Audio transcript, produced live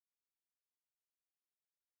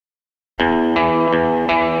This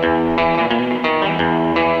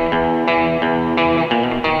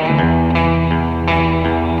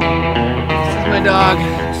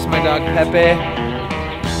is my dog Pepe.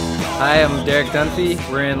 Hi, I'm Derek Dunfee.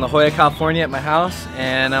 We're in La Jolla, California at my house,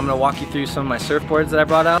 and I'm going to walk you through some of my surfboards that I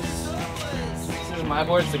brought out. This is my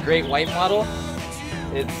board. It's the Great White model.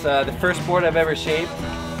 It's the first board I've ever shaped.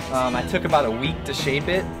 I took about a week to shape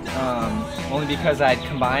it, only because I'd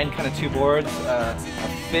combined kind of two boards, a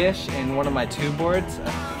fish in one of my tube boards,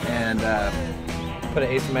 and put an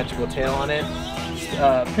asymmetrical tail on it.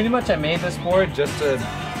 Pretty much I made this board just to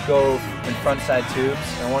go in front side tubes.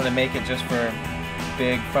 I wanted to make it just for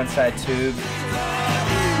big front side tubes.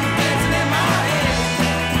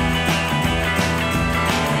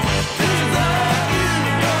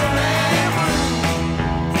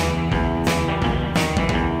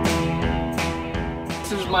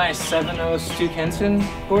 This is my 7.0 Stu Kenson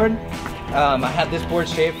board. I had this board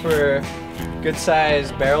shaped for good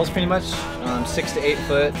size barrels pretty much, 6 to 8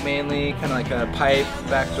 foot mainly, kind of like a pipe,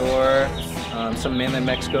 backdoor. Some mainland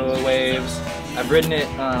Mexico waves. I've ridden it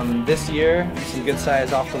this year, some good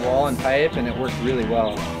size off the wall and pipe, and it worked really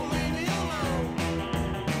well.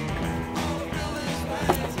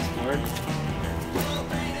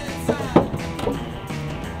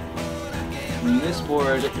 And this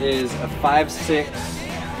board is a 5.6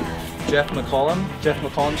 Jeff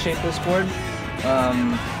McCollum shaped this board.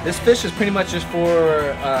 This fish is pretty much just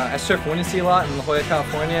for, I surf wind and sea a lot in La Jolla,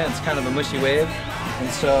 California. It's kind of a mushy wave, and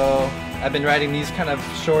so I've been riding these kind of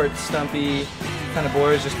short, stumpy kind of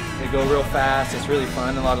boards. Just they go real fast. It's really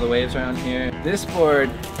fun. A lot of the waves around here. This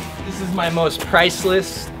board, this is my most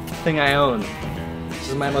priceless thing I own. This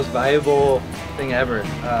is my most valuable thing ever.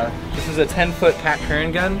 This is a 10-foot Pat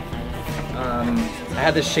Curran gun. I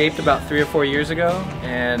had this shaped about 3 or 4 years ago,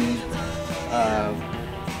 and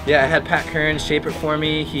yeah, I had Pat Curran shape it for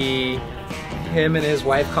me. Him and his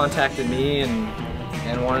wife contacted me and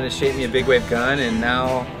wanted to shape me a big wave gun, and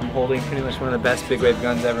now I'm holding pretty much one of the best big wave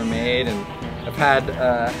guns ever made, and I've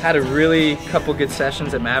had a really couple good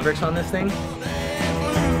sessions at Mavericks on this thing.